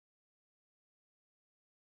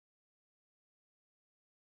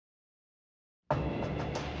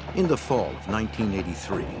In the fall of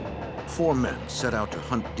 1983, 4 men set out to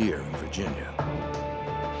hunt deer in Virginia.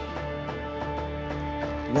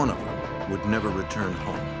 One of them would never return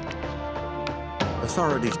home.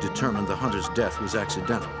 Authorities determined the hunter's death was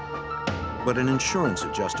accidental, but an insurance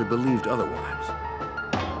adjuster believed otherwise.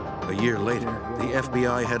 A year later, the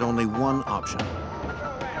FBI had only one option.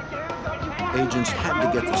 Agents had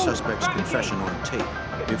to get the suspect's confession on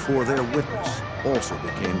tape before their witness also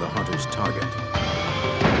became the hunter's target.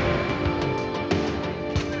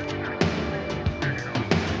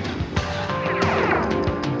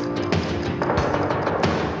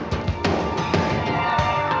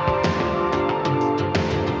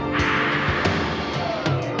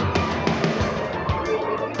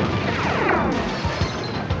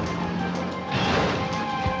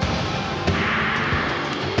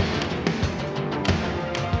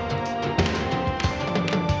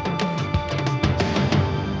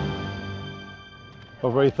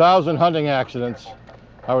 Over 1,000 hunting accidents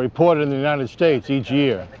are reported in the United States each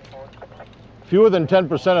year. Fewer than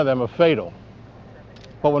 10% of them are fatal.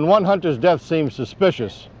 But when one hunter's death seemed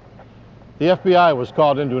suspicious, the FBI was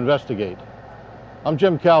called in to investigate. I'm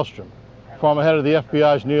Jim Kallstrom, former head of the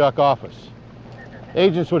FBI's New York office.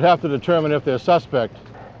 Agents would have to determine if their suspect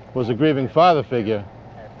was a grieving father figure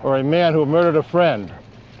or a man who murdered a friend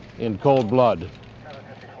in cold blood.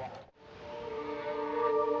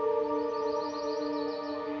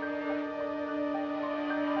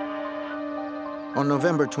 On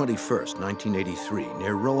November 21st, 1983,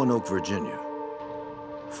 near Roanoke, Virginia,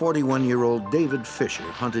 41-year-old David Fisher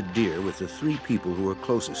hunted deer with the 3 people who were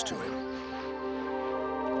closest to him.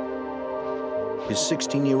 His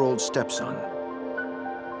 16-year-old stepson,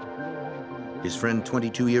 his friend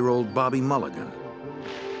 22-year-old Bobby Mulligan,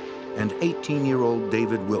 and 18-year-old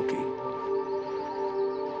David Wilkie.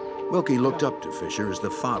 Wilkie looked up to Fisher as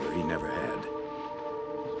the father he never had.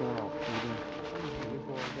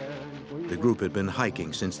 The group had been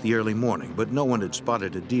hiking since the early morning, but no one had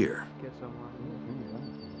spotted a deer.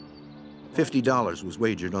 $50 was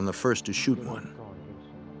wagered on the first to shoot one.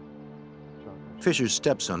 Fisher's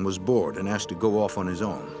stepson was bored and asked to go off on his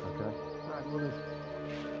own.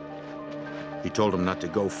 He told him not to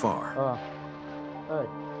go far.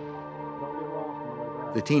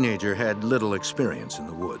 The teenager had little experience in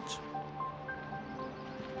the woods.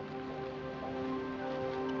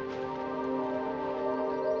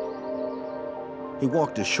 He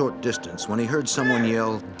walked a short distance when he heard someone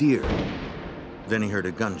yell, "Deer." Then he heard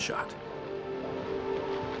a gunshot.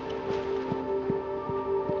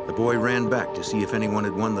 The boy ran back to see if anyone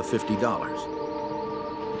had won the $50.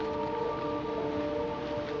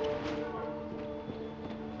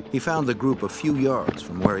 He found the group a few yards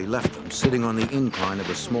from where he left them, sitting on the incline of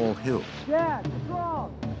a small hill.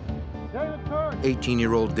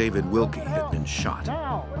 18-year-old David Wilkie had been shot.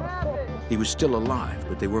 He was still alive,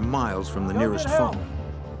 but they were miles from the nearest phone.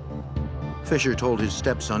 Fisher told his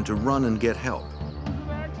stepson to run and get help.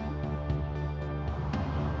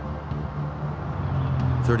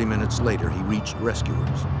 30 minutes later, he reached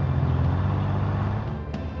rescuers.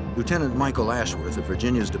 Lieutenant Michael Ashworth of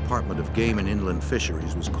Virginia's Department of Game and Inland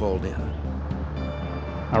Fisheries was called in.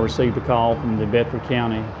 I received a call from the Bedford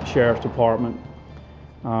County Sheriff's Department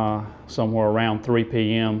somewhere around 3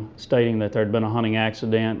 p.m. stating that there had been a hunting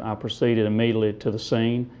accident. I proceeded immediately to the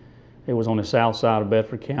scene. It was on the south side of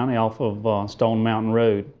Bedford County off of Stone Mountain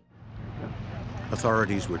Road.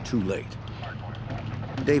 Authorities were too late.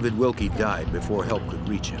 David Wilkie died before help could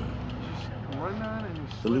reach him.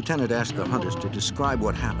 The lieutenant asked the hunters to describe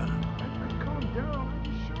what happened.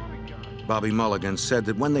 Bobby Mulligan said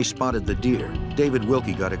that when they spotted the deer, David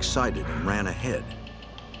Wilkie got excited and ran ahead.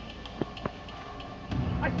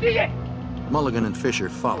 I see it! Mulligan and Fisher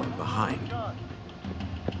followed behind.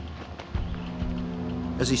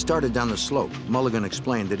 As he started down the slope, Mulligan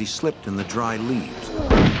explained that he slipped in the dry leaves.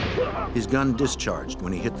 His gun discharged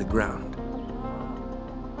when he hit the ground.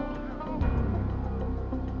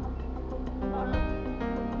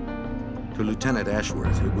 To Lieutenant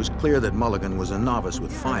Ashworth, it was clear that Mulligan was a novice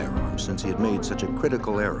with firearms since he had made such a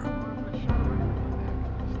critical error.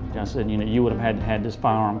 I said, you know, you would have had this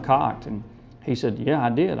firearm cocked. And he said, yeah, I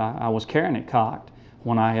did. I was carrying it cocked.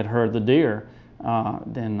 When I had heard the deer,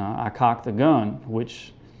 then I cocked the gun,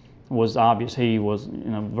 which was obvious he was,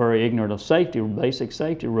 you know, very ignorant of safety, basic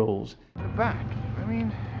safety rules. The back, I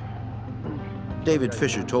mean... David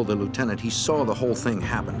Fisher told the lieutenant he saw the whole thing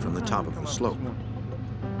happen from the top of the slope.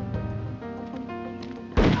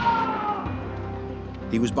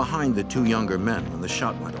 He was behind the 2 younger men when the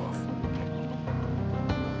shot went off.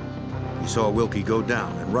 He saw Wilkie go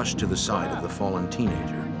down and rush to the side of the fallen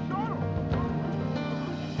teenager.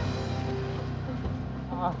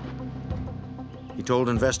 He told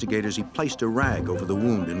investigators he placed a rag over the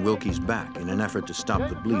wound in Wilkie's back in an effort to stop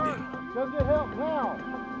the bleeding. Go get help now.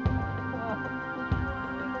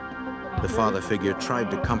 The father figure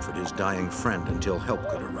tried to comfort his dying friend until help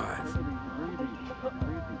could arrive.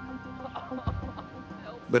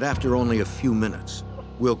 But after only a few minutes,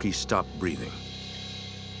 Wilkie stopped breathing.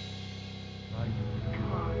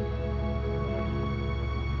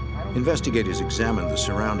 Investigators examined the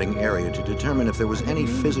surrounding area to determine if there was any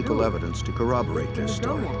physical evidence to corroborate their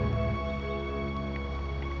story.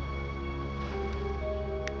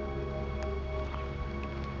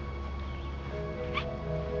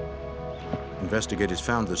 Investigators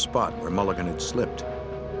found the spot where Mulligan had slipped.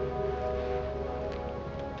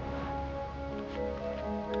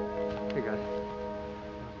 Hey guys.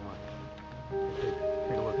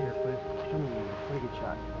 Take a look here, please. Take a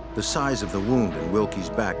shot. The size of the wound in Wilkie's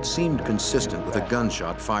back seemed consistent with a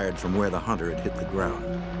gunshot fired from where the hunter had hit the ground.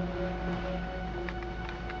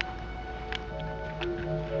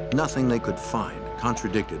 Nothing they could find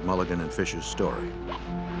contradicted Mulligan and Fisher's story. I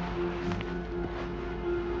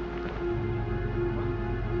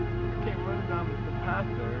came running down the path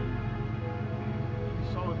there. I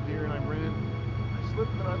saw a deer and I ran. I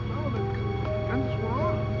slipped and I fell and the gun just went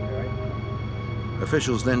off.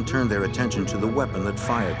 Officials then turned their attention to the weapon that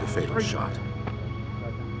fired the fatal shot.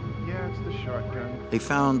 Yeah, it's the shotgun. They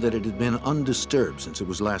found that it had been undisturbed since it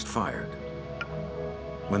was last fired.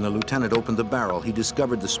 When the lieutenant opened the barrel, he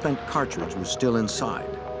discovered the spent cartridge was still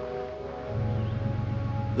inside.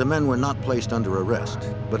 The men were not placed under arrest,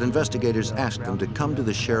 but investigators asked them to come to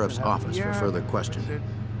the sheriff's office for further questioning.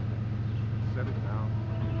 Set it down.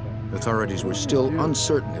 Authorities were still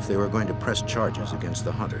uncertain if they were going to press charges against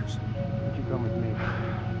the hunters. Come with me.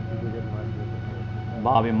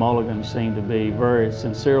 Bobby Mulligan seemed to be very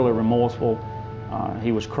sincerely remorseful.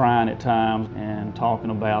 He was crying at times and talking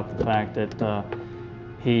about the fact that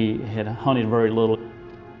he had hunted very little.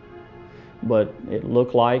 But it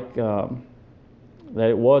looked like that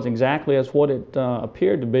it was exactly as what it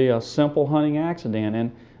appeared to be, a simple hunting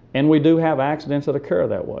accident. And we do have accidents that occur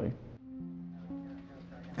that way.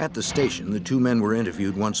 At the station, the two men were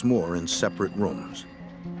interviewed once more in separate rooms.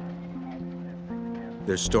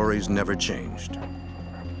 Their stories never changed.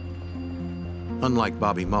 Unlike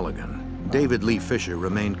Bobby Mulligan, David Lee Fisher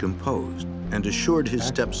remained composed and assured his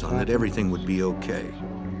stepson that everything would be okay.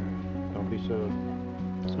 Don't be so.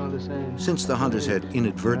 It's not the same. Since the hunters had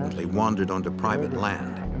inadvertently wandered onto private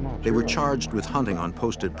land, they were charged with hunting on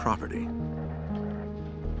posted property.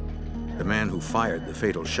 The man who fired the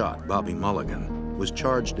fatal shot, Bobby Mulligan, was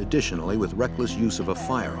charged additionally with reckless use of a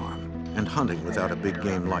firearm and hunting without a big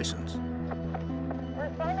game license.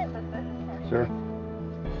 Sir,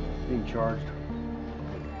 being charged.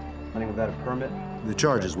 Hunting without a permit. The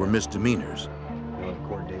charges were misdemeanors. You'll have a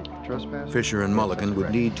court date. Trespass. Fisher and Mulligan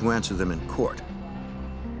would need to answer them in court.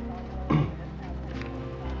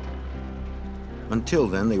 Until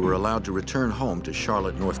then, they were allowed to return home to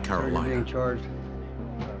Charlotte, North Carolina. Being charged.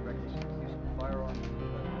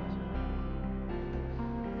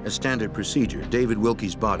 As standard procedure, David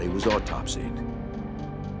Wilkie's body was autopsied.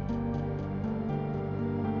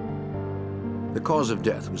 The cause of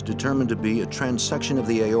death was determined to be a transection of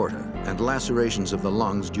the aorta and lacerations of the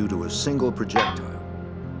lungs due to a single projectile.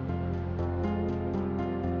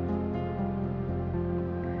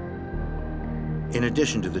 In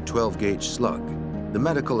addition to the 12-gauge slug, the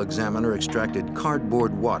medical examiner extracted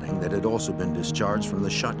cardboard wadding that had also been discharged from the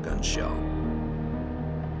shotgun shell.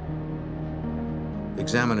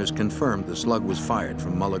 Examiners confirmed the slug was fired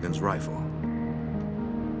from Mulligan's rifle.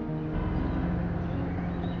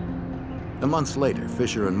 A month later,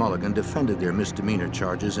 Fisher and Mulligan defended their misdemeanor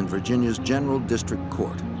charges in Virginia's General District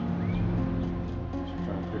Court.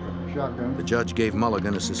 The judge gave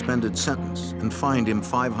Mulligan a suspended sentence and fined him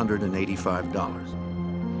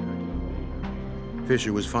 $585.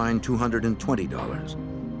 Fisher was fined $220.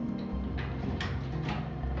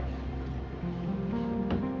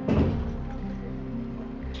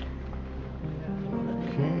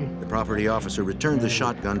 The property officer returned the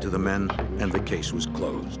shotgun to the men, and the case was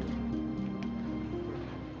closed.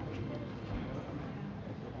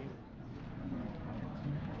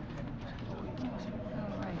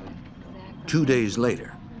 Two days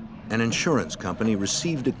later, an insurance company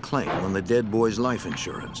received a claim on the dead boy's life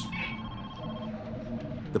insurance.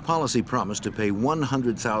 The policy promised to pay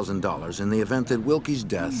 $100,000 in the event that Wilkie's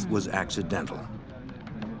death was accidental.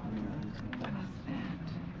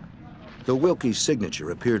 Though Wilkie's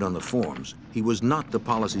signature appeared on the forms, he was not the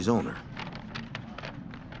policy's owner.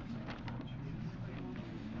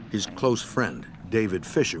 His close friend, David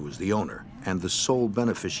Fisher, was the owner and the sole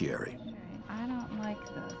beneficiary. I don't like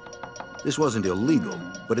this. This wasn't illegal,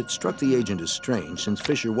 but it struck the agent as strange since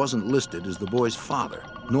Fisher wasn't listed as the boy's father,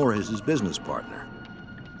 nor as his business partner.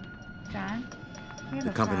 John?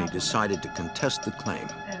 The company decided to contest the claim.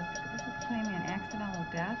 This is claiming an accidental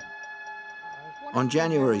death. On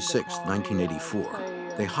January 6,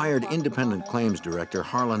 1984, they hired independent claims director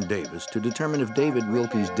Harlan Davis to determine if David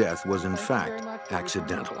Wilkie's death was in fact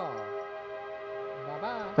accidental.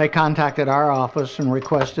 They contacted our office and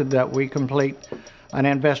requested that we complete an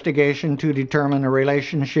investigation to determine the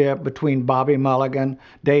relationship between Bobby Mulligan,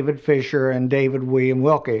 David Fisher, and David William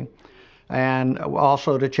Wilkie, and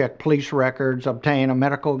also to check police records, obtain a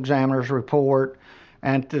medical examiner's report,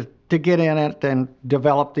 and to get in it and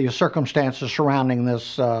develop the circumstances surrounding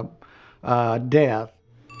this death.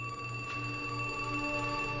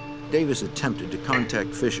 Davis attempted to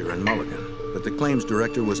contact Fisher and Mulligan, but the claims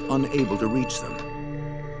director was unable to reach them.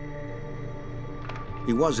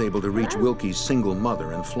 He was able to reach Wilkie's single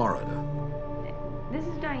mother in Florida. This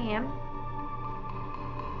is Diane.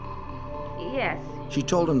 Yes. She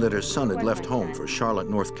told him that her son had left home for Charlotte,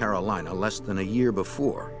 North Carolina less than a year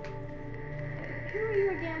before. Who are you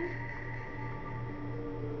again?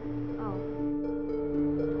 Oh.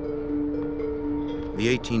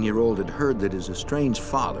 The 18-year-old had heard that his estranged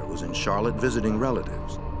father was in Charlotte visiting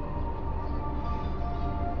relatives.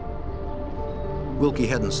 Wilkie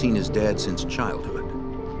hadn't seen his dad since childhood.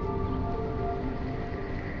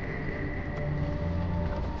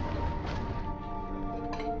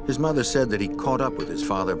 His mother said that he caught up with his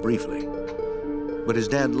father briefly, but his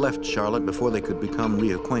dad left Charlotte before they could become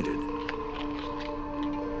reacquainted.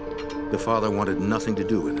 The father wanted nothing to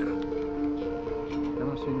do with him.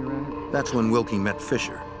 That's when Wilkie met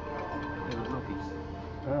Fisher.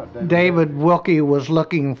 David Wilkie was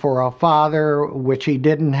looking for a father, which he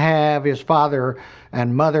didn't have. His father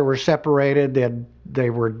and mother were separated. They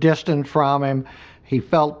were distant from him. He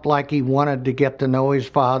felt like he wanted to get to know his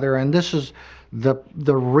father, and this is the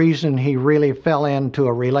reason he really fell into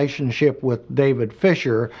a relationship with David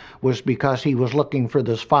Fisher was because he was looking for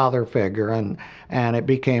this father figure, and it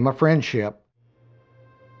became a friendship.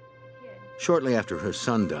 Shortly after her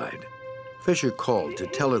son died, Fisher called to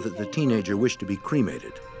tell her that the teenager wished to be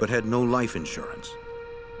cremated, but had no life insurance.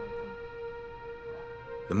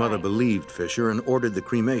 The mother believed Fisher and ordered the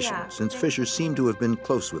cremation, since Fisher seemed to have been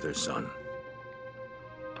close with her son.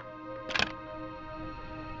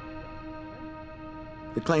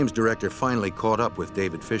 The claims director finally caught up with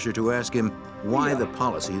David Fisher to ask him why the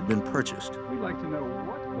policy had been purchased. We'd like to know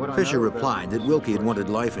what Fisher replied that Wilkie had wanted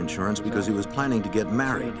life insurance because he was planning to get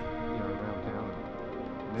married.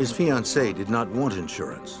 His fiancée did not want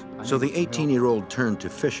insurance, so the 18-year-old turned to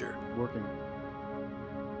Fisher.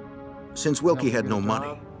 Since Wilkie had no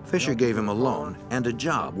money, Fisher gave him a loan and a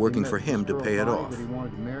job working for him to pay it off.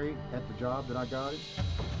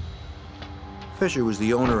 Fisher was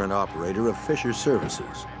the owner and operator of Fisher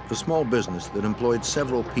Services, a small business that employed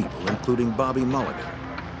several people, including Bobby Mulligan.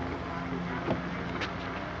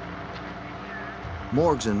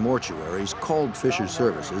 Morgues and mortuaries called Fisher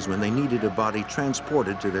Services when they needed a body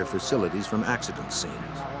transported to their facilities from accident scenes.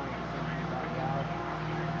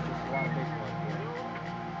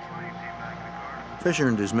 Fisher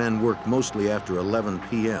and his men worked mostly after 11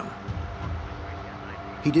 p.m.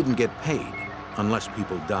 He didn't get paid unless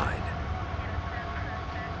people died.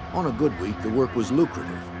 On a good week, the work was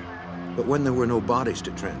lucrative, but when there were no bodies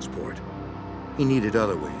to transport, he needed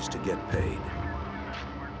other ways to get paid.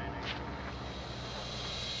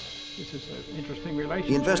 This is an interesting relationship.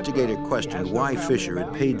 The investigator questioned why Fisher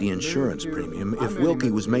had paid the insurance premium if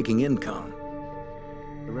Wilkie was making income.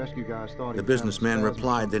 The businessman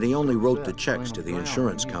replied that he only wrote the checks to the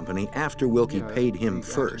insurance company after Wilkie paid him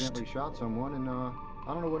first.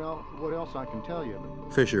 I don't know what else I can tell you.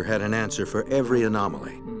 Fisher had an answer for every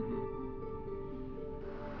anomaly.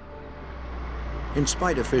 In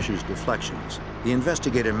spite of Fisher's deflections, the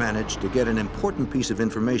investigator managed to get an important piece of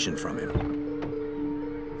information from him.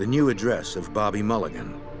 The new address of Bobby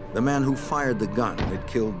Mulligan, the man who fired the gun that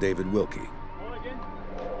killed David Wilkie. Mulligan?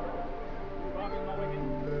 Bobby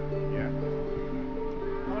Mulligan? Yeah.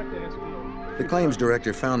 I'd like to ask you. The claims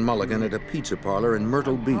director found Mulligan at a pizza parlor in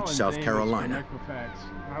Myrtle Beach, South Carolina.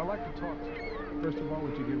 I'd like to talk to you. First of all,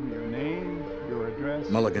 would you give me your name, your address?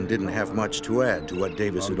 Mulligan didn't have much to add to what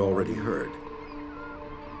Davis had already heard.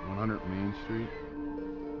 100 Main Street.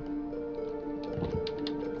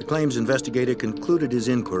 The claims investigator concluded his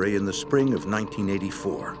inquiry in the spring of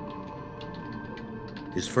 1984.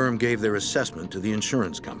 His firm gave their assessment to the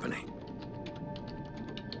insurance company.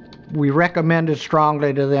 We recommended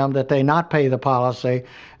strongly to them that they not pay the policy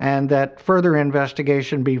and that further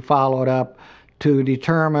investigation be followed up to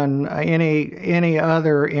determine any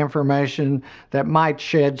other information that might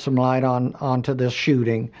shed some light onto this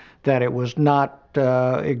shooting, that it was not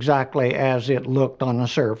exactly as it looked on the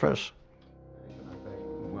surface.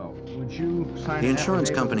 Well, would you sign The an insurance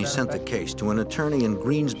affidavit company to that sent the effect? case to an attorney in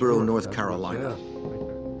Greensboro, North Carolina.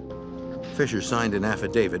 Fisher signed an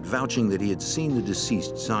affidavit vouching that he had seen the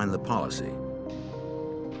deceased sign the policy.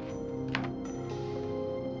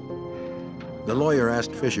 The lawyer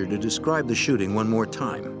asked Fisher to describe the shooting one more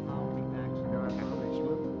time.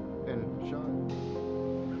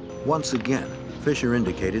 Once again, Fisher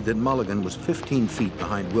indicated that Mulligan was 15 feet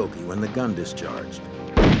behind Wilkie when the gun discharged.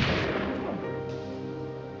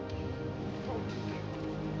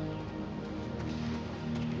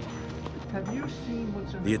 Have you seen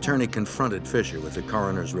what's in The attorney confronted Fisher with the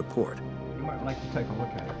coroner's report. You might like to take a look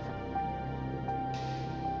at it.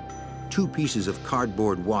 2 pieces of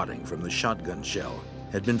cardboard wadding from the shotgun shell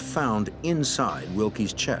had been found inside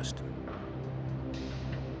Wilkie's chest.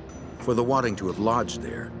 For the wadding to have lodged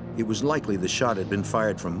there, it was likely the shot had been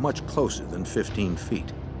fired from much closer than 15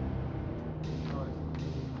 feet.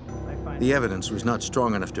 The evidence was not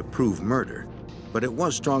strong enough to prove murder, but it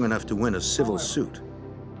was strong enough to win a civil suit.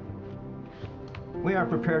 We are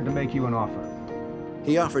prepared to make you an offer.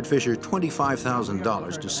 He offered Fisher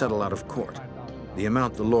 $25,000 to settle out of court, the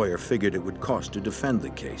amount the lawyer figured it would cost to defend the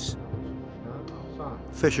case.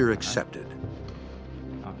 Fisher accepted.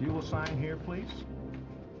 Now, if you will sign here, please.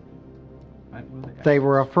 They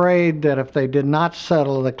were afraid that if they did not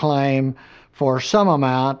settle the claim for some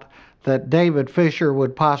amount, that David Fisher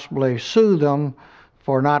would possibly sue them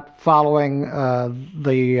for not following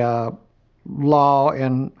the law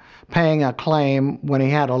and paying a claim when he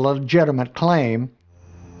had a legitimate claim.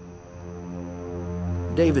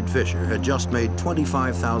 David Fisher had just made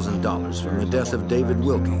 $25,000 from the death of David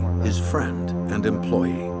Wilkie, his friend and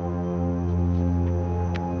employee.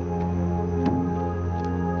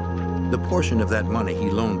 The portion of that money he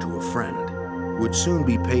loaned to a friend would soon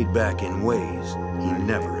be paid back in ways he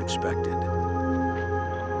never expected.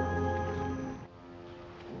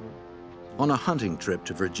 On a hunting trip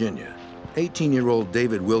to Virginia, 18-year-old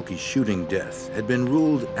David Wilkie's shooting death had been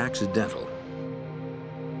ruled accidental.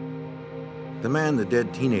 The man the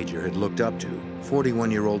dead teenager had looked up to,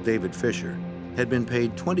 41-year-old David Fisher, had been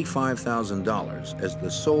paid $25,000 as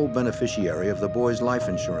the sole beneficiary of the boy's life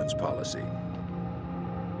insurance policy.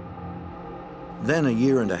 Then, a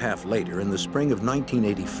year and a half later, in the spring of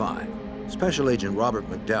 1985, Special Agent Robert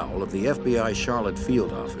McDowell of the FBI Charlotte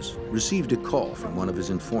Field Office received a call from one of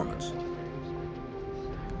his informants.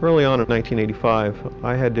 Early on in 1985,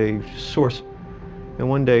 I had a source, and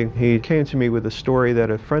one day he came to me with a story that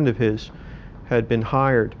a friend of his had been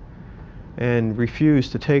hired and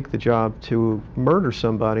refused to take the job to murder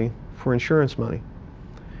somebody for insurance money.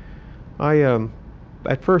 I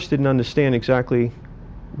at first didn't understand exactly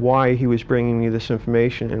why he was bringing me this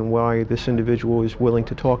information and why this individual was willing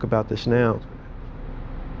to talk about this now.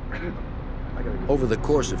 Over the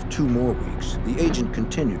course of 2 more weeks, the agent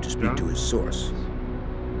continued to speak to his source.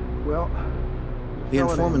 Well, The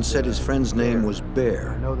informant said his friend's name was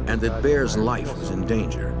Bear and that Bear's life was in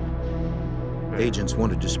danger. Agents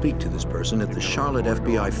wanted to speak to this person at the Charlotte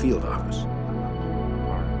FBI field office.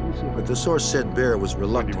 But the source said Bear was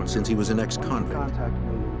reluctant since he was an ex-convict.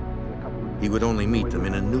 He would only meet them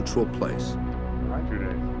in a neutral place.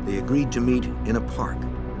 They agreed to meet in a park.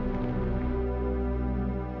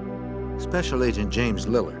 Special Agent James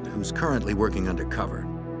Lillard, who's currently working undercover,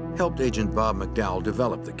 helped Agent Bob McDowell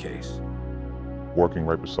develop the case. Working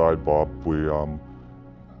right beside Bob, we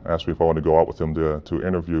asked me if I wanted to go out with him to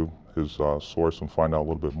interview his source and find out a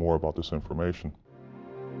little bit more about this information.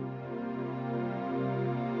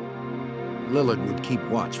 Lillard would keep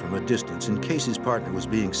watch from a distance in case his partner was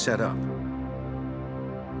being set up.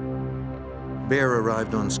 Bear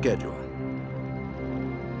arrived on schedule.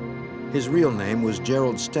 His real name was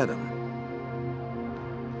Gerald Stedham.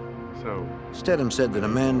 Stedham said that a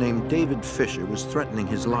man named David Fisher was threatening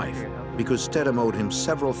his life because Stedham owed him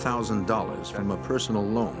several $1,000s from a personal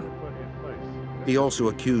loan. He also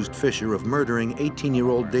accused Fisher of murdering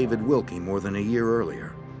 18-year-old David Wilkie more than a year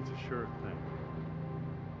earlier.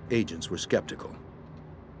 Agents were skeptical.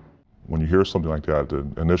 When you hear something like that,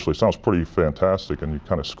 it initially sounds pretty fantastic and you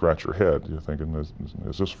kind of scratch your head. You're thinking,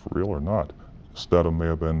 is this for real or not? Stedham may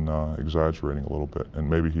have been exaggerating a little bit, and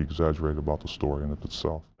maybe he exaggerated about the story in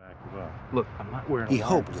itself. Look, I'm not wearing He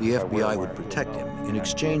hoped the FBI would protect him in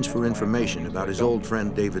exchange for information about his old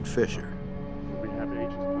friend David Fisher.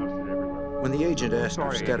 When the agent asked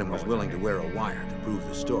if Stedham was willing to wear a wire to prove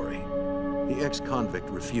the story, the ex-convict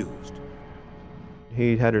refused.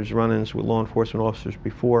 He had his run-ins with law enforcement officers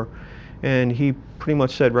before, And he pretty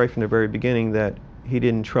much said right from the very beginning that he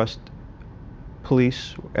didn't trust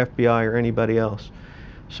police, FBI, or anybody else.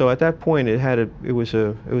 So at that point, it was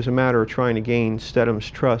a matter of trying to gain Stedham's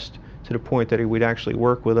trust to the point that he would actually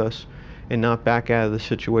work with us and not back out of the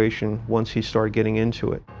situation once he started getting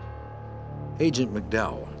into it. Agent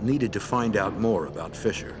McDowell needed to find out more about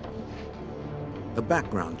Fisher. A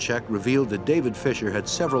background check revealed that David Fisher had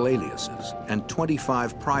several aliases and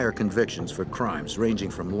 25 prior convictions for crimes ranging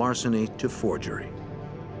from larceny to forgery.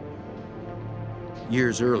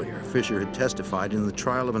 Years earlier, Fisher had testified in the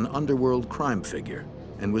trial of an underworld crime figure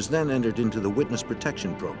and was then entered into the Witness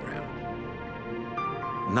Protection Program.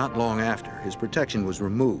 Not long after, his protection was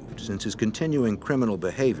removed since his continuing criminal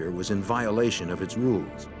behavior was in violation of its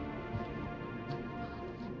rules.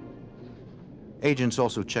 Agents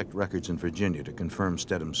also checked records in Virginia to confirm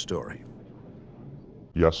Stedham's story.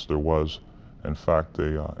 Yes, there was, in fact,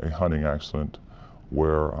 a hunting accident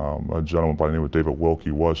where a gentleman by the name of David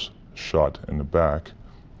Wilkie was shot in the back,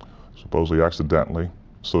 supposedly accidentally.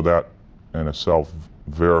 So that in itself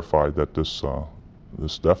verified that this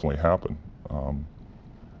definitely happened.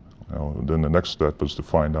 Then the next step was to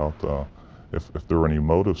find out if there were any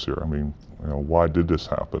motives here. I mean, why did this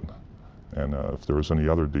happen? And if there was any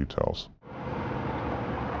other details.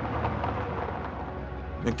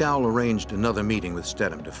 McDowell arranged another meeting with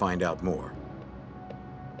Stedham to find out more.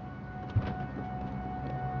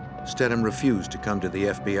 Stedham refused to come to the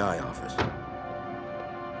FBI office.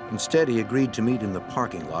 Instead, he agreed to meet in the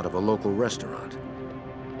parking lot of a local restaurant.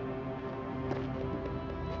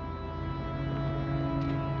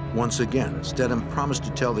 Once again, Stedham promised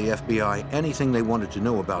to tell the FBI anything they wanted to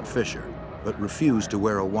know about Fisher, but refused to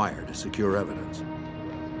wear a wire to secure evidence.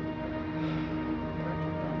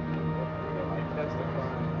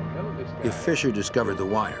 If Fisher discovered the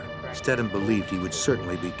wire, Stedham believed he would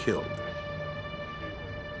certainly be killed.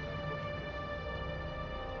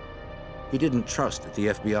 He didn't trust that the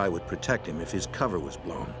FBI would protect him if his cover was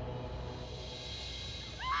blown.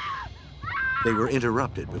 They were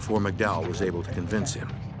interrupted before McDowell was able to convince him.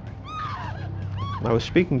 I was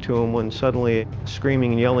speaking to him when suddenly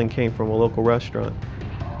screaming and yelling came from a local restaurant.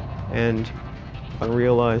 And I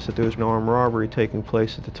realized that there was an armed robbery taking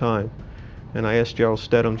place at the time. And I asked Gerald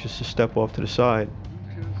Stedham just to step off to the side.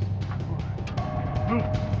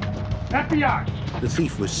 FBI! The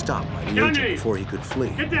thief was stopped by the agent before he could flee.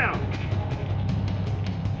 Get down!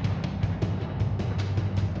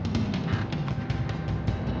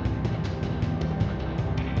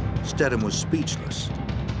 Stedham was speechless.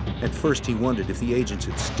 At first, he wondered if the agents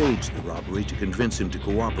had staged the robbery to convince him to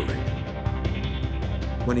cooperate.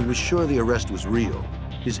 When he was sure the arrest was real,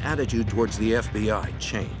 his attitude towards the FBI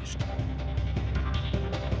changed.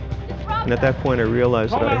 And at that point, I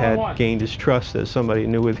realized that I had gained his trust as somebody who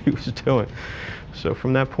knew what he was doing. So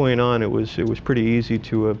from that point on, it was pretty easy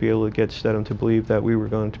to be able to get Stedham to believe that we were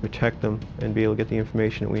going to protect them and be able to get the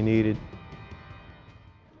information that we needed.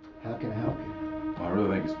 How can I help you? Well, I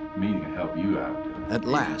really think it's meeting to help you out. At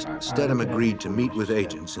last, Stedham agreed to meet with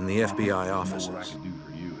agents in the FBI offices.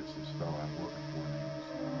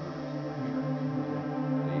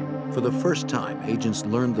 For the first time, agents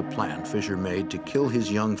learned the plan Fisher made to kill his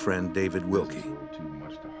young friend David Wilkie.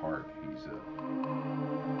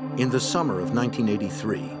 In the summer of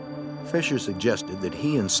 1983, Fisher suggested that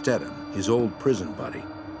he and Stedham, his old prison buddy,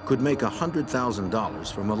 could make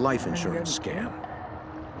 $100,000 from a life insurance scam.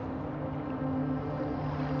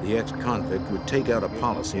 The ex-convict would take out a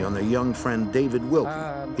policy on their young friend David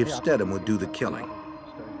Wilkie if Stedham would do the killing.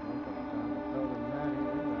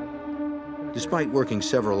 Despite working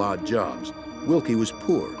several odd jobs, Wilkie was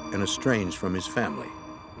poor and estranged from his family.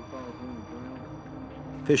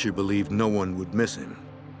 Fisher believed no one would miss him.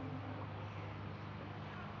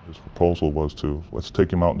 His proposal was to, let's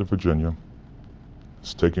take him out into Virginia,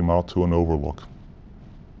 let's take him out to an overlook,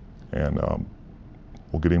 and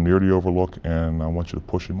we'll get him near the overlook, and I want you to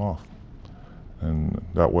push him off. And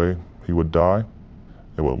that way, he would die,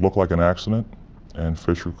 it would look like an accident, and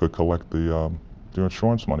Fisher could collect the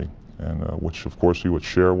insurance money, and which, of course, he would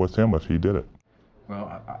share with him if he did it.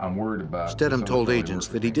 Well, I'm worried about... Stedham told agents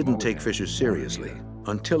that he didn't take Fisher seriously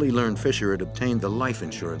until he learned Fisher had obtained the life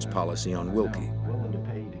insurance policy on Wilkie.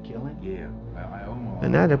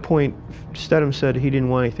 And at that point, Stedham said he didn't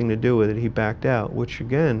want anything to do with it. He backed out, which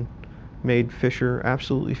again made Fisher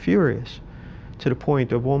absolutely furious, to the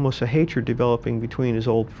point of almost a hatred developing between his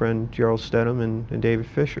old friend Gerald Stedham and David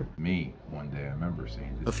Fisher. One day I remember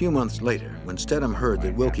seeing this. A few months later, when Stedham heard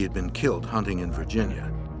that Wilkie had been killed hunting in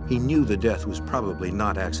Virginia, he knew the death was probably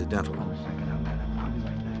not accidental.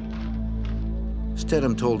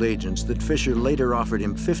 Stedham told agents that Fisher later offered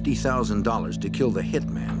him $50,000 to kill the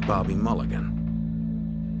hitman, Bobby Mulligan.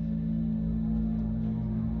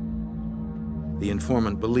 The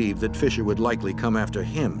informant believed that Fisher would likely come after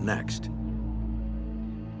him next.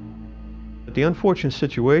 The unfortunate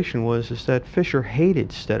situation was that Fisher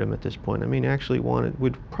hated Stedham at this point. I mean, actually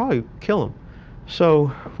would probably kill him.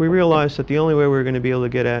 So we realized that the only way we were going to be able to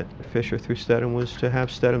get at Fisher through Stedham was to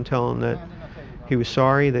have Stedham tell him that he was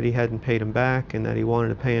sorry that he hadn't paid him back and that he wanted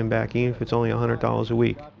to pay him back even if it's only $100 a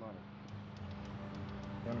week.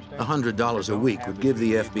 $100 a week would give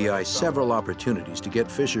the FBI several opportunities to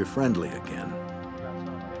get Fisher friendly again.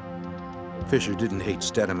 Fisher didn't hate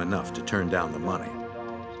Stedham enough to turn down the money.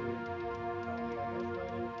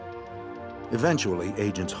 Eventually,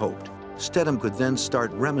 agents hoped Stedham could then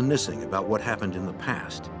start reminiscing about what happened in the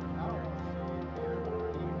past.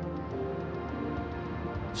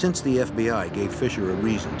 Since the FBI gave Fisher a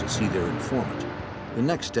reason to see their informant, the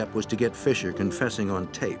next step was to get Fisher confessing on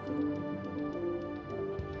tape.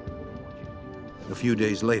 A few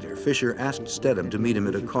days later, Fisher asked Stedham to meet him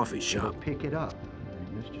at a coffee shop. Pick it up.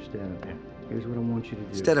 Mr. Stedham, here's what I want you to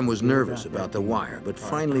do. Stedham was nervous about the wire, but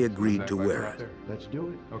finally agreed to wear it. Let's do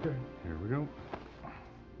it. Okay, here we go.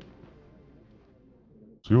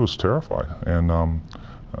 He was terrified, and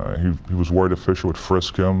he was worried that Fisher would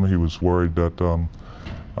frisk him. He was worried that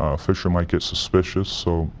Fisher might get suspicious.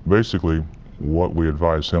 So basically, what we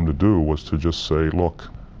advised him to do was to just say, look,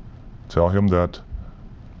 tell him that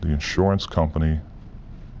the insurance company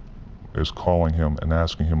is calling him and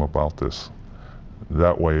asking him about this.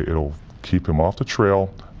 That way, it'll keep him off the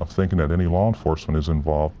trail of thinking that any law enforcement is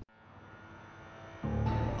involved.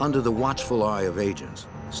 Under the watchful eye of agents,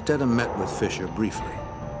 Stedham met with Fisher briefly.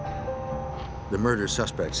 The murder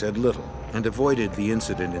suspect said little and avoided the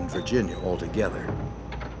incident in Virginia altogether.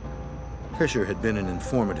 Fisher had been an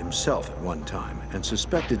informant himself at one time and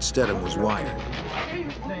suspected Stedham was wired.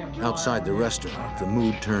 Outside the restaurant, the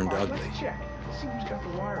mood turned ugly.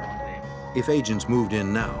 If agents moved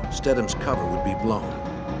in now, Stedham's cover would be blown.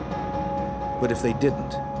 But if they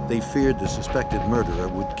didn't, they feared the suspected murderer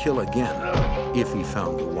would kill again if he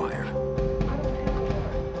found the wire.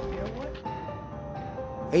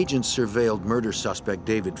 Agents surveilled murder suspect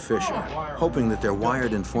David Fisher, hoping that their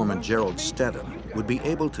wired informant Gerald Stedham would be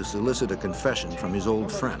able to solicit a confession from his old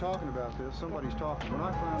friend.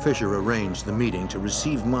 Fisher arranged the meeting to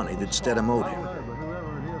receive money that Stedham owed him.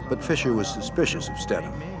 But Fisher was suspicious of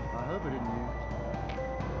Stedham.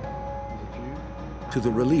 To the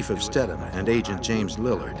relief of Stedham and agent James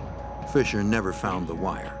Lillard, Fisher never found the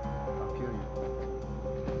wire.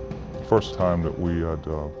 The first time that we had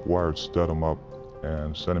wired Stedham up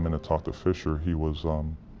and sent him in to talk to Fisher, he was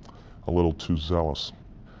a little too zealous,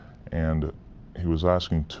 and he was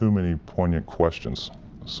asking too many poignant questions.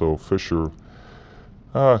 So Fisher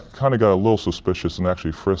kind of got a little suspicious and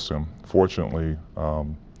actually frisked him. Fortunately,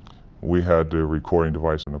 we had the recording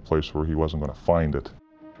device in a place where he wasn't going to find it.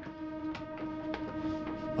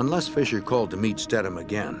 Unless Fisher called to meet Stedham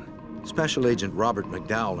again, Special Agent Robert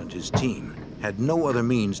McDowell and his team had no other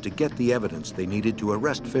means to get the evidence they needed to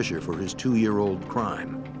arrest Fisher for his 2-year-old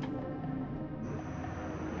crime.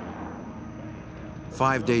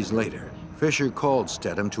 5 days later, Fisher called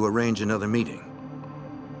Stedham to arrange another meeting.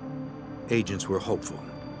 Agents were hopeful.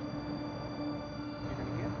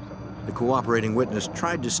 The cooperating witness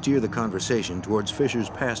tried to steer the conversation towards Fisher's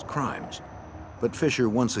past crimes, but Fisher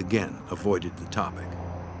once again avoided the topic.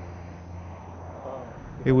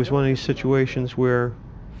 It was one of these situations where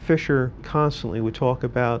Fisher constantly would talk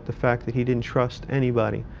about the fact that he didn't trust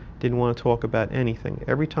anybody, didn't want to talk about anything.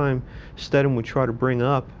 Every time Stedham would try to bring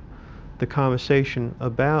up the conversation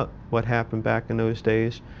about what happened back in those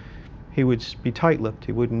days, he would be tight-lipped,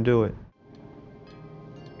 he wouldn't do it.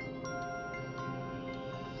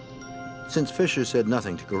 Since Fisher said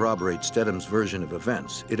nothing to corroborate Stedham's version of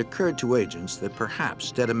events, it occurred to agents that perhaps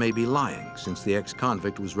Stedham may be lying, since the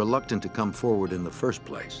ex-convict was reluctant to come forward in the first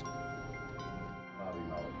place.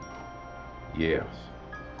 Yes.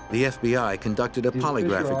 The FBI conducted a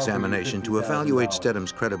polygraph examination to evaluate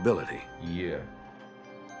Stedham's credibility. Yeah.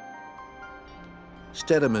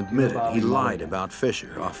 Stedham admitted he lied about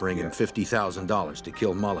Fisher, offering him $50,000 to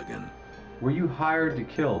kill Mulligan. Were you hired to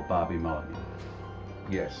kill Bobby Mulligan?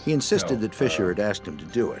 Yes. He insisted that Fisher had asked him to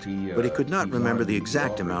do it, but he could not remember the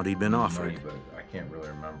exact amount he'd been offered. But I can't really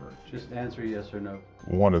remember. Just answer yes or no.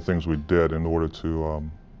 One of the things we did in order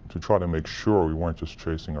to try to make sure we weren't just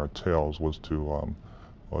chasing our tails was to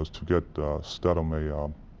get Stedham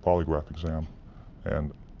a polygraph exam.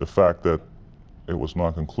 And the fact that it was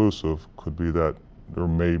non-conclusive could be that there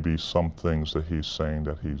may be some things that he's saying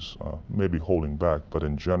that he's maybe holding back, but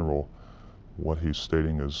in general, what he's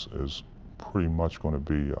stating is pretty much going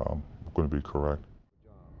to be correct.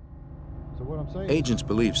 Agents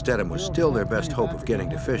believe Stedham was still their best hope of getting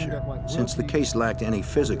to Fisher, since the case lacked any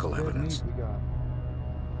physical evidence.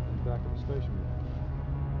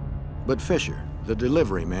 But Fisher, the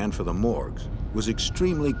delivery man for the morgues, was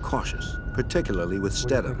extremely cautious, particularly with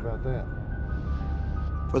Stedham.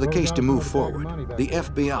 For the case to move forward, the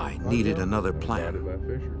FBI needed another plan.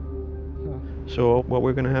 So what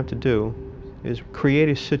we're going to have to do is create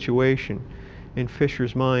a situation in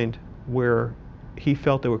Fisher's mind where he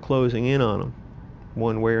felt they were closing in on him,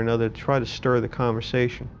 one way or another, to try to stir the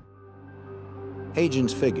conversation.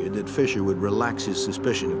 Agents figured that Fisher would relax his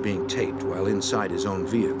suspicion of being taped while inside his own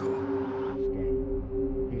vehicle.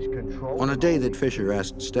 On a day that Fisher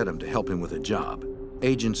asked Stedham to help him with a job,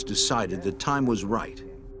 agents decided the time was right.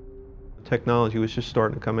 Technology was just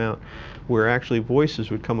starting to come out, where actually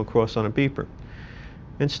voices would come across on a beeper.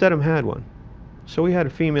 And Stedham had one. So we had a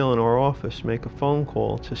female in our office make a phone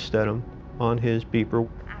call to Stedham on his beeper,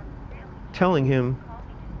 telling him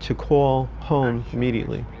to call home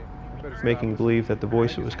immediately, making believe that the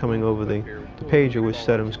voice that was coming over the pager was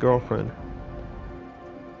Stedham's girlfriend.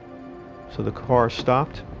 So the car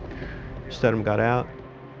stopped, Stedham got out.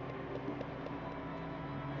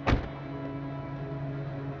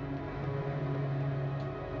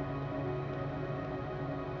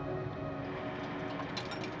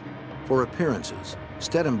 For appearances,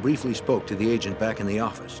 Stedham briefly spoke to the agent back in the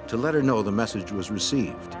office to let her know the message was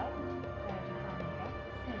received.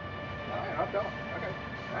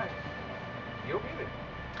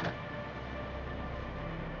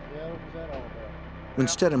 When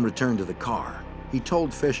Stedham returned to the car, he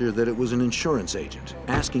told Fisher that it was an insurance agent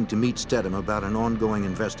asking to meet Stedham about an ongoing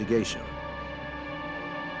investigation.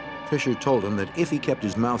 Fisher told him that if he kept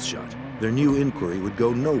his mouth shut, their new inquiry would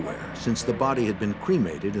go nowhere, since the body had been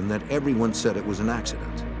cremated and that everyone said it was an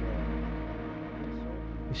accident.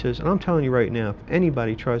 He says, and I'm telling you right now, if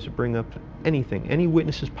anybody tries to bring up anything, any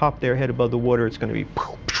witnesses pop their head above the water, it's going to be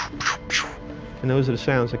poof, poof, poof, poof. And those are the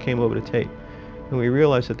sounds that came over the tape. And we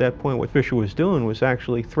realized at that point what Fisher was doing was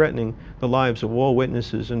actually threatening the lives of all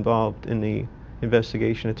witnesses involved in the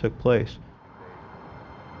investigation that took place.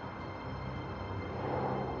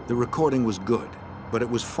 The recording was good, but it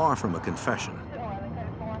was far from a confession.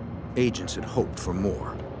 Agents had hoped for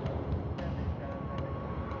more.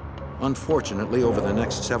 Unfortunately, over the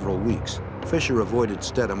next several weeks, Fisher avoided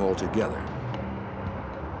Stedham altogether.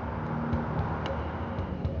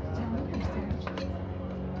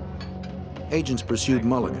 Agents pursued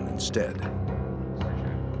Mulligan instead.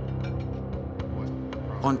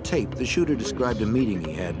 On tape, the shooter described a meeting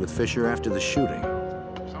he had with Fisher after the shooting.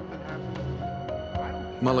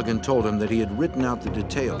 Mulligan told him that he had written out the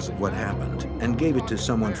details of what happened and gave it to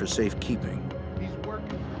someone for safekeeping.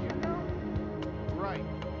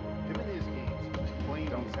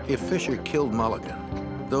 If Fisher killed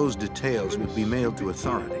Mulligan, those details would be mailed to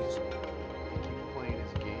authorities.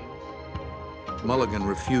 Mulligan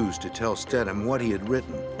refused to tell Stedham what he had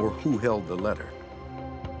written or who held the letter.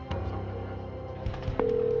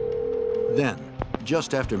 Then,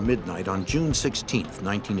 just after midnight on June 16,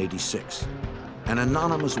 1986, an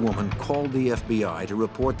anonymous woman called the FBI to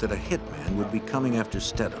report that a hitman would be coming after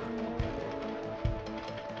Stedham.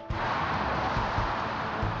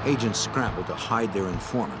 Agents scrambled to hide their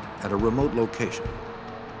informant at a remote location.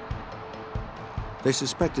 They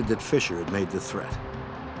suspected that Fisher had made the threat.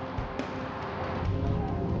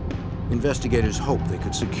 Investigators hoped they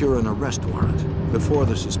could secure an arrest warrant before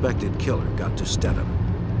the suspected killer got to Stedham.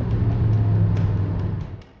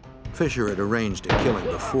 Fisher had arranged a killing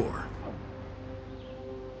before.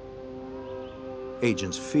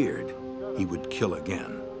 Agents feared he would kill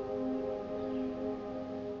again.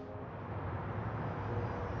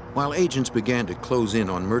 While agents began to close in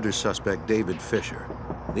on murder suspect David Fisher,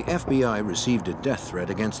 the FBI received a death threat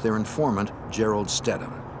against their informant, Gerald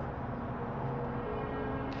Stedham.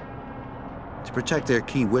 To protect their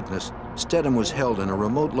key witness, Stedham was held in a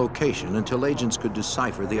remote location until agents could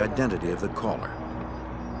decipher the identity of the caller.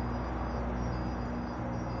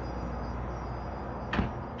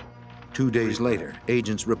 Two days later,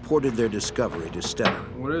 agents reported their discovery to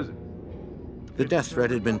Stedham. What is it? The death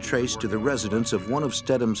threat had been traced to the residence of one of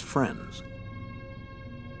Stedham's friends.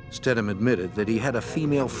 Stedham admitted that he had a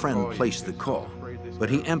female friend place the call, but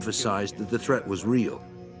he emphasized that the threat was real.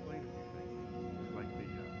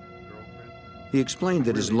 He explained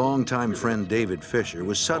that his longtime friend David Fisher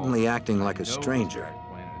was suddenly acting like a stranger.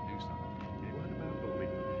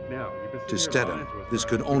 To Stedham, this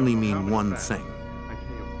could only mean one thing.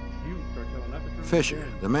 Fisher,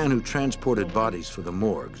 the man who transported bodies for the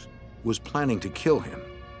morgues, was planning to kill him.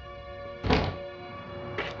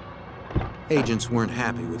 Agents weren't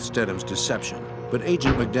happy with Stedham's deception, but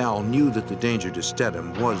Agent McDowell knew that the danger to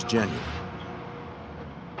Stedham was genuine.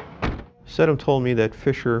 Stedham told me that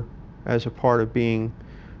Fisher, as a part of being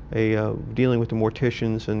dealing with the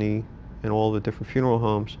morticians and all the different funeral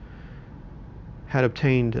homes, had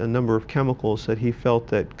obtained a number of chemicals that he felt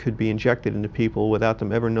that could be injected into people without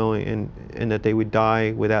them ever knowing, and that they would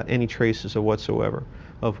die without any traces of whatsoever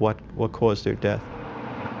of what caused their death.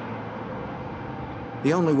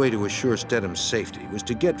 The only way to assure Stedham's safety was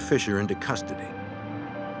to get Fisher into custody.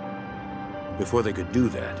 Before they could do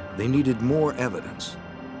that, they needed more evidence.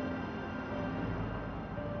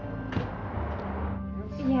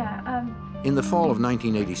 In the fall of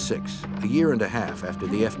 1986, a year and a half after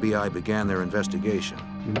the FBI began their investigation,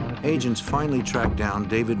 agents finally tracked down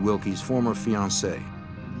David Wilkie's former fiancée.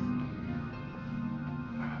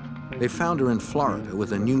 They found her in Florida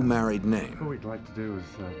with a new married name. What we'd like to do is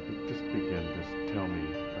just begin. Just tell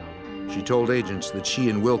me. She told agents that she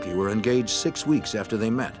and Wilkie were engaged 6 weeks after they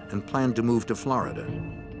met and planned to move to Florida.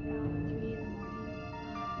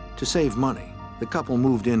 To save money, the couple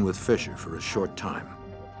moved in with Fisher for a short time.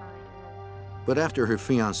 But after her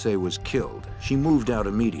fiancé was killed, she moved out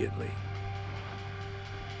immediately.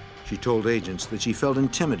 She told agents that she felt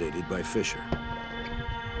intimidated by Fisher.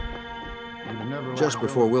 Just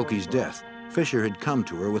before Wilkie's death, Fisher had come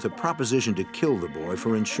to her with a proposition to kill the boy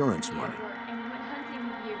for insurance money.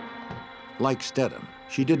 Like Stedham,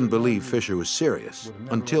 she didn't believe Fisher was serious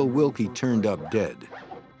until Wilkie turned up dead.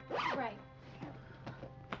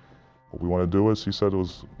 What we want to do is, he said,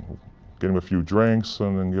 was get him a few drinks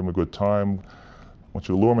and then give him a good time. I want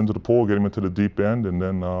you to lure him into the pool, get him into the deep end, and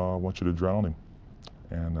then I want you to drown him.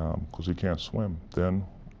 And because he can't swim. Then,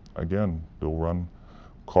 again, they'll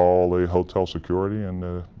call the hotel security, and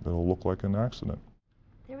it'll look like an accident.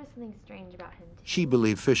 There was something strange about him. She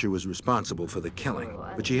believed Fisher was responsible for the killing,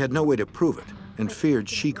 but she had no way to prove it and feared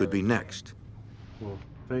she could be next. Well,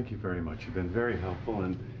 thank you very much. You've been very helpful.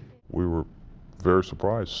 And we were very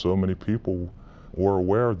surprised. So many people were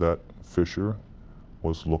aware that Fisher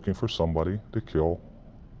was looking for somebody to kill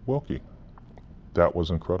Wilkie. That was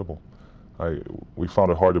incredible. We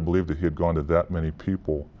found it hard to believe that he had gone to that many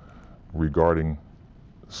people regarding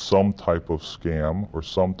some type of scam or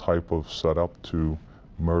some type of setup to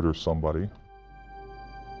murder somebody.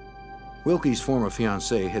 Wilkie's former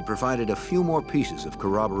fiancée had provided a few more pieces of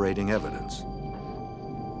corroborating evidence.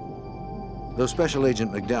 Though Special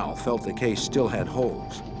Agent McDowell felt the case still had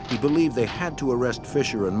holes, he believed they had to arrest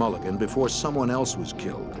Fisher and Mulligan before someone else was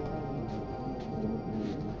killed.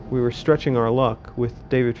 We were stretching our luck with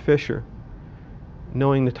David Fisher,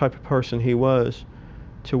 knowing the type of person he was,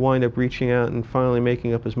 to wind up reaching out and finally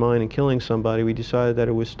making up his mind and killing somebody. We decided that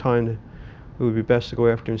it was time to, it would be best to go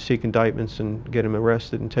after him, seek indictments, and get him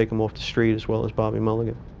arrested and take him off the street, as well as Bobby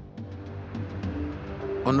Mulligan.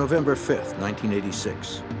 On November 5th,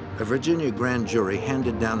 1986, a Virginia grand jury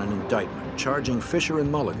handed down an indictment charging Fisher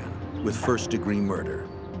and Mulligan with first-degree murder.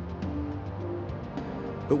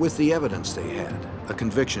 But with the evidence they had, a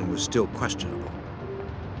conviction was still questionable.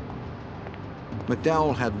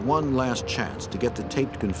 McDowell had one last chance to get the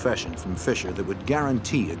taped confession from Fisher that would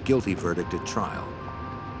guarantee a guilty verdict at trial.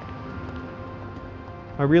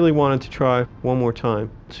 I really wanted to try one more time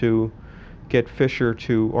to get Fisher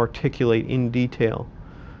to articulate in detail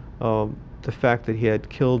the fact that he had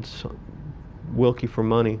killed Wilkie for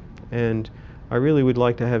money, and I really would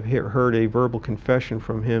like to have heard a verbal confession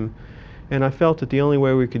from him. And I felt that the only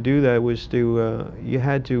way we could do that was to, you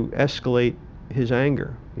had to escalate his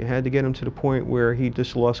anger. You had to get him to the point where he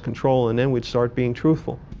just lost control, and then we'd start being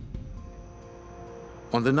truthful.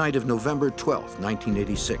 On the night of November 12,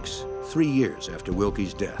 1986, 3 years after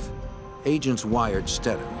Wilkie's death, agents wired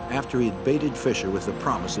Stedham after he had baited Fisher with the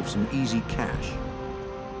promise of some easy cash.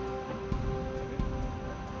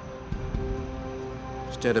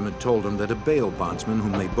 Stedham had told him that a bail bondsman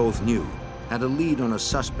whom they both knew had a lead on a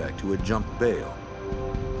suspect who had jumped bail.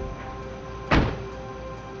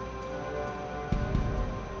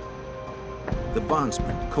 The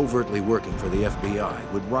bondsman, covertly working for the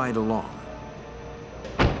FBI, would ride along.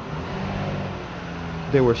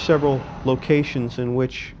 There were several locations in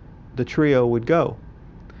which the trio would go.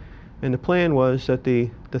 And the plan was that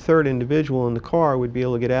the third individual in the car would be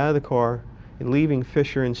able to get out of the car, and leaving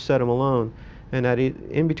Fisher and Stedham alone. And that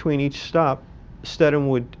in between each stop, Stedham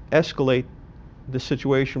would escalate the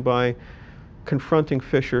situation by confronting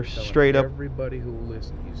Fisher straight up. Everybody who will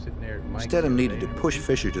listen, you sitting there. Stedham needed to push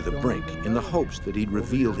Fisher to the brink in the hopes that he'd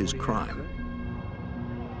reveal his crime.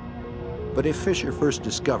 But if Fisher first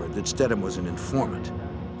discovered that Stedham was an informant,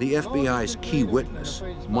 the FBI's key witness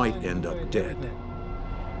might end up dead.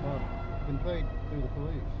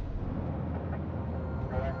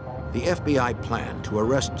 The FBI plan to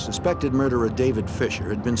arrest suspected murderer David Fisher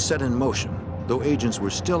had been set in motion, though agents were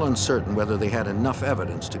still uncertain whether they had enough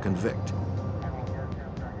evidence to convict.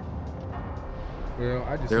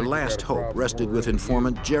 Their last hope rested with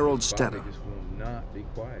informant Gerald Stedham. Just will not be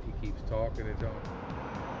quiet. He keeps talking and talking.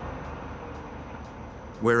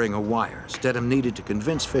 Wearing a wire, Stedham needed to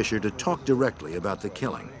convince Fisher to talk directly about the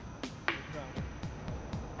killing.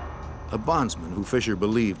 A bondsman who Fisher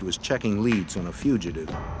believed was checking leads on a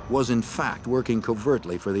fugitive was in fact working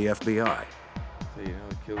covertly for the FBI. So, it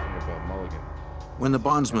kills me about Mulligan. When the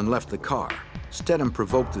bondsman left the car, Stedham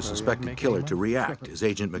provoked the suspected killer to react as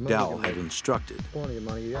Agent McDowell had instructed.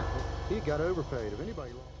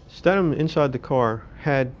 Stedham inside the car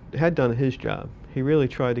had done his job. He really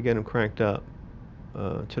tried to get him cranked up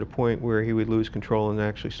to the point where he would lose control and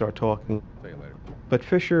actually start talking. But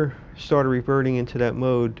Fisher started reverting into that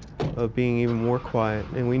mode of being even more quiet,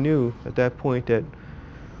 and we knew at that point that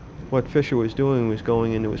what Fisher was doing was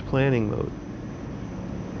going into his planning mode.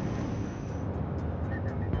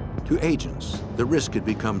 To agents, the risk had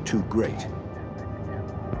become too great.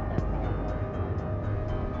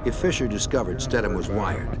 If Fisher discovered Stedham was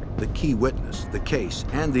wired, the key witness, the case,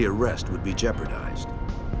 and the arrest would be jeopardized.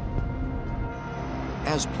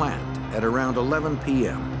 As planned, at around 11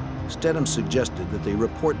 p.m., Stedham suggested that they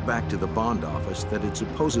report back to the bond office that had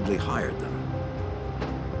supposedly hired them.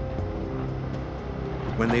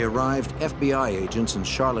 When they arrived, FBI agents and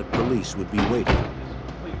Charlotte police would be waiting.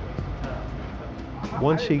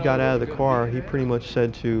 Once he got out of the car, he pretty much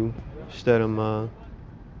said to Stedham,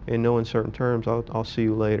 in no uncertain terms, I'll see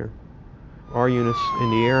you later. Our units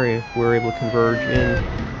in the area were able to converge in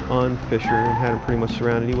on Fisher and had him pretty much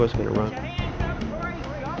surrounded. He wasn't going to run.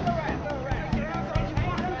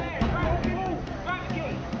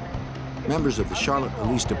 Members of the Charlotte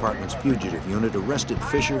Police Department's fugitive unit arrested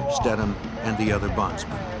Fisher, Stedham, and the other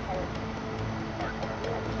bondsmen.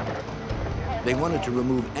 They wanted to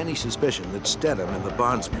remove any suspicion that Stedham and the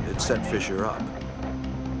bondsmen had set Fisher up.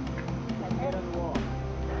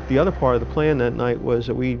 The other part of the plan that night was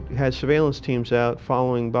that we had surveillance teams out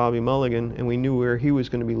following Bobby Mulligan, and we knew where he was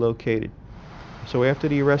going to be located. So after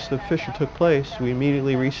the arrest of Fisher took place, we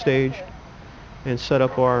immediately restaged and set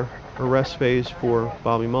up our arrest phase for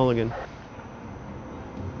Bobby Mulligan.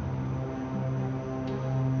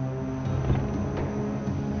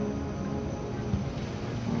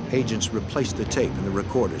 Agents replaced the tape in the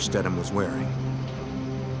recorder Stedham was wearing.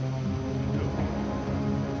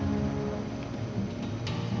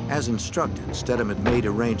 As instructed, Stedham had made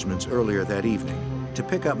arrangements earlier that evening to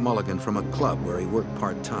pick up Mulligan from a club where he worked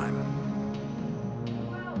part-time.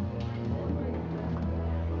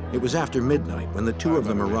 It was after midnight when the two of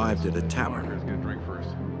them arrived at a tavern.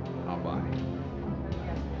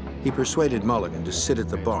 He persuaded Mulligan to sit at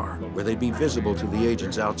the bar, where they'd be visible to the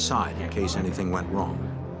agents outside in case anything went wrong.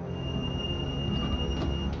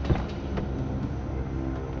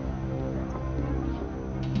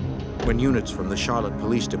 When units from the Charlotte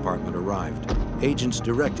Police Department arrived, agents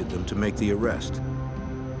directed them to make the arrest.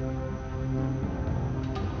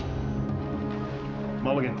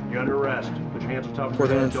 Mulligan, you're under arrest. Put your hands on top of your For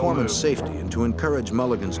their head, don't informant's move. safety and to encourage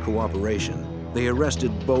Mulligan's cooperation, they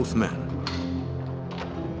arrested both men.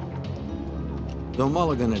 Though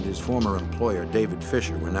Mulligan and his former employer, David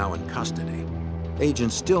Fisher, were now in custody,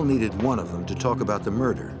 agents still needed one of them to talk about the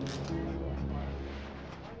murder.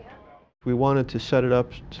 We wanted to set it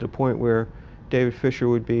up to the point where David Fisher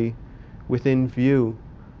would be within view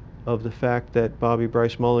of the fact that Bobby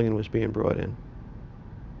Bryce Mulligan was being brought in.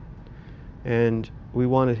 And we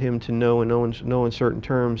wanted him to know in no uncertain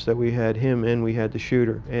terms that we had him and we had the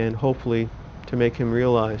shooter, and hopefully to make him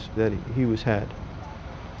realize that he was had.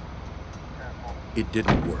 It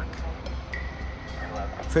didn't work.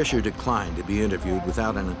 Fisher declined to be interviewed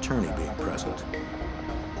without an attorney being present.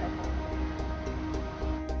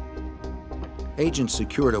 Agents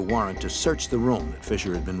secured a warrant to search the room that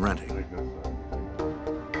Fisher had been renting.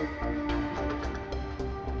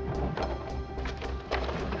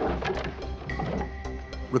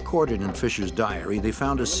 Recorded in Fisher's diary, they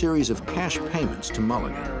found a series of cash payments to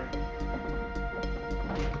Mulligan.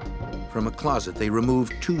 From a closet, they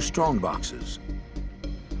removed 2 strong boxes.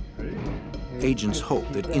 Agents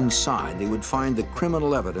hoped that inside they would find the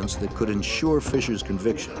criminal evidence that could ensure Fisher's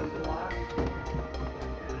conviction.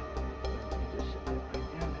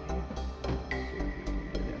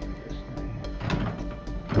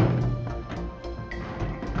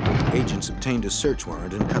 Agents obtained a search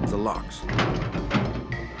warrant and cut the locks.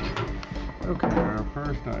 Okay, our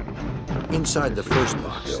first item. Inside the first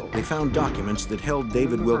box, they found documents that held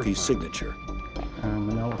David Wilkie's signature.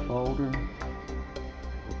 Manila folder.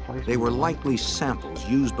 They were likely samples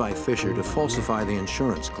used by Fisher to falsify the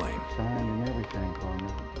insurance claim.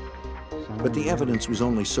 But the evidence was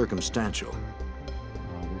only circumstantial.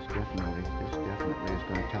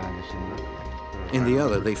 In the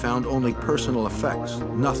other, they found only personal effects,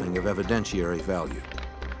 nothing of evidentiary value.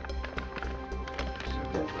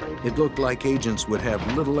 It looked like agents would have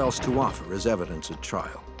little else to offer as evidence at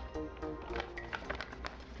trial.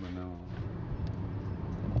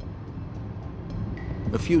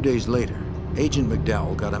 A few days later, Agent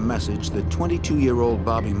McDowell got a message that 22-year-old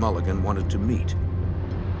Bobby Mulligan wanted to meet.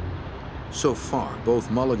 So far,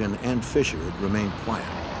 both Mulligan and Fisher had remained quiet.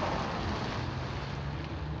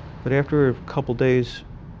 But after a couple days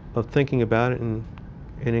of thinking about it and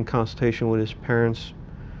in consultation with his parents,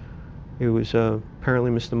 it was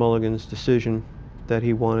apparently Mr. Mulligan's decision that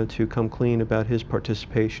he wanted to come clean about his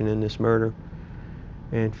participation in this murder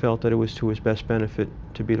and felt that it was to his best benefit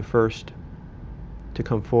to be the first to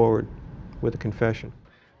come forward with a confession.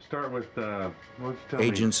 Start with,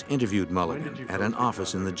 Agents interviewed Mulligan at an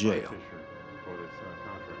office in the jail.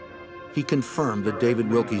 He confirmed that David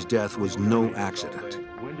Wilkie's death was no accident.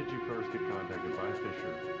 When did you first get contacted by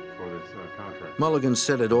Fisher for this contract? Mulligan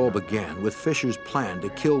said it all began with Fisher's plan to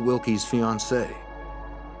kill Wilkie's fiancée.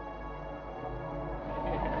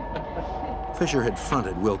 Fisher had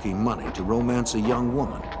fronted Wilkie money to romance a young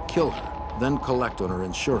woman, kill her, then collect on her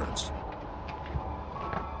insurance.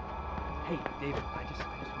 Hey, David, I just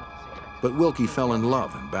want to say thanks. But Wilkie fell in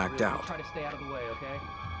love and backed out. Try to stay out of the way, okay?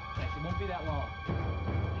 Thanks. It won't be that long.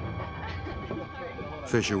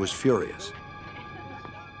 Fisher was furious.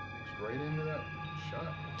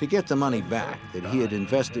 To get the money back that he had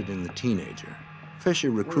invested in the teenager,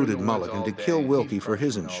 Fisher recruited Mulligan to kill Wilkie for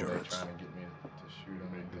his insurance.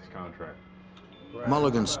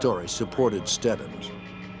 Mulligan's story supported Stedham's.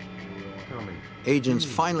 Agents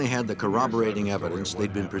finally had the corroborating evidence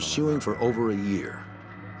they'd been pursuing for over a year.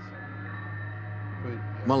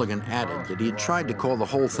 Mulligan added that he had tried to call the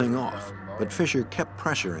whole thing off, but Fisher kept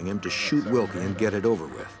pressuring him to shoot Wilkie and get it over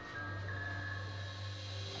with.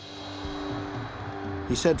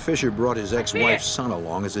 He said Fisher brought his ex-wife's son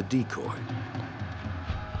along as a decoy.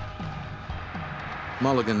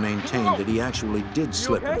 Mulligan maintained that he actually did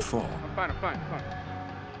slip and fall. I'm fine.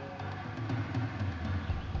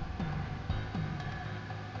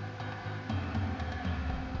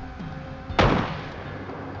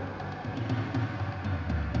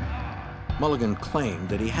 Mulligan claimed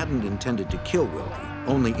that he hadn't intended to kill Wilkie,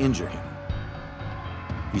 only injure him.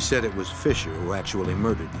 He said it was Fisher who actually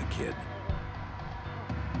murdered the kid.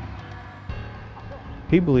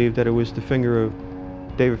 He believed that it was the finger of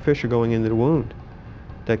David Fisher going into the wound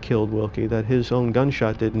that killed Wilkie, that his own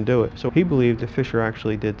gunshot didn't do it. So he believed that Fisher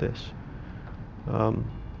actually did this.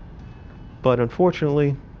 But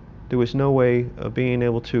unfortunately, there was no way of being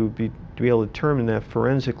able to be able to determine that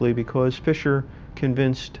forensically, because Fisher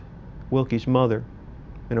convinced Wilkie's mother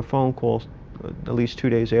in a phone call at least 2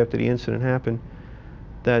 days after the incident happened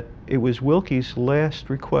that it was Wilkie's last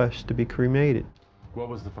request to be cremated. What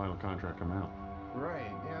was the final contract amount?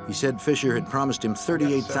 He said Fisher had promised him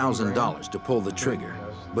 $38,000 to pull the trigger,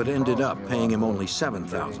 but ended up paying him only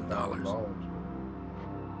 $7,000.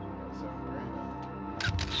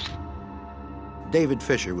 David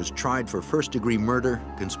Fisher was tried for first-degree murder,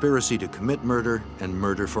 conspiracy to commit murder, and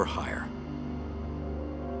murder for hire.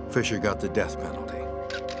 Fisher got the death penalty.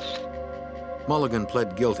 Mulligan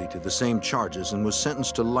pled guilty to the same charges and was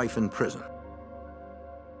sentenced to life in prison.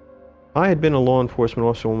 I had been a law enforcement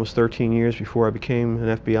officer almost 13 years before I became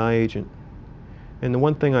an FBI agent. And the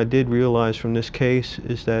one thing I did realize from this case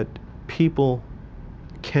is that people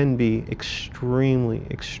can be extremely,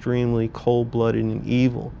 extremely cold-blooded and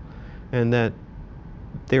evil, and that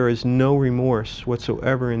there is no remorse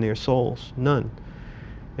whatsoever in their souls, none.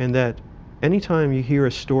 And that anytime you hear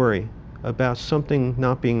a story about something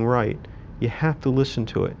not being right, you have to listen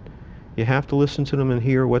to it. You have to listen to them and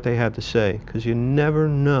hear what they have to say, because you never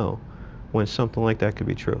know when something like that could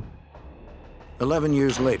be true. 11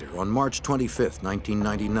 years later, on March 25,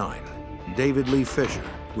 1999, David Lee Fisher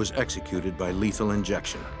was executed by lethal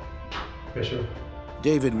injection. Fisher?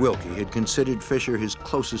 David Wilkie had considered Fisher his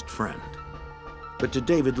closest friend. But to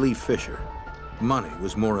David Lee Fisher, money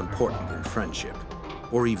was more important than friendship,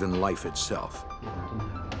 or even life itself.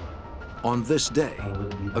 On this day,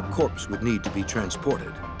 a corpse would need to be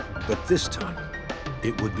transported, but this time,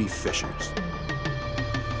 it would be Fisher's.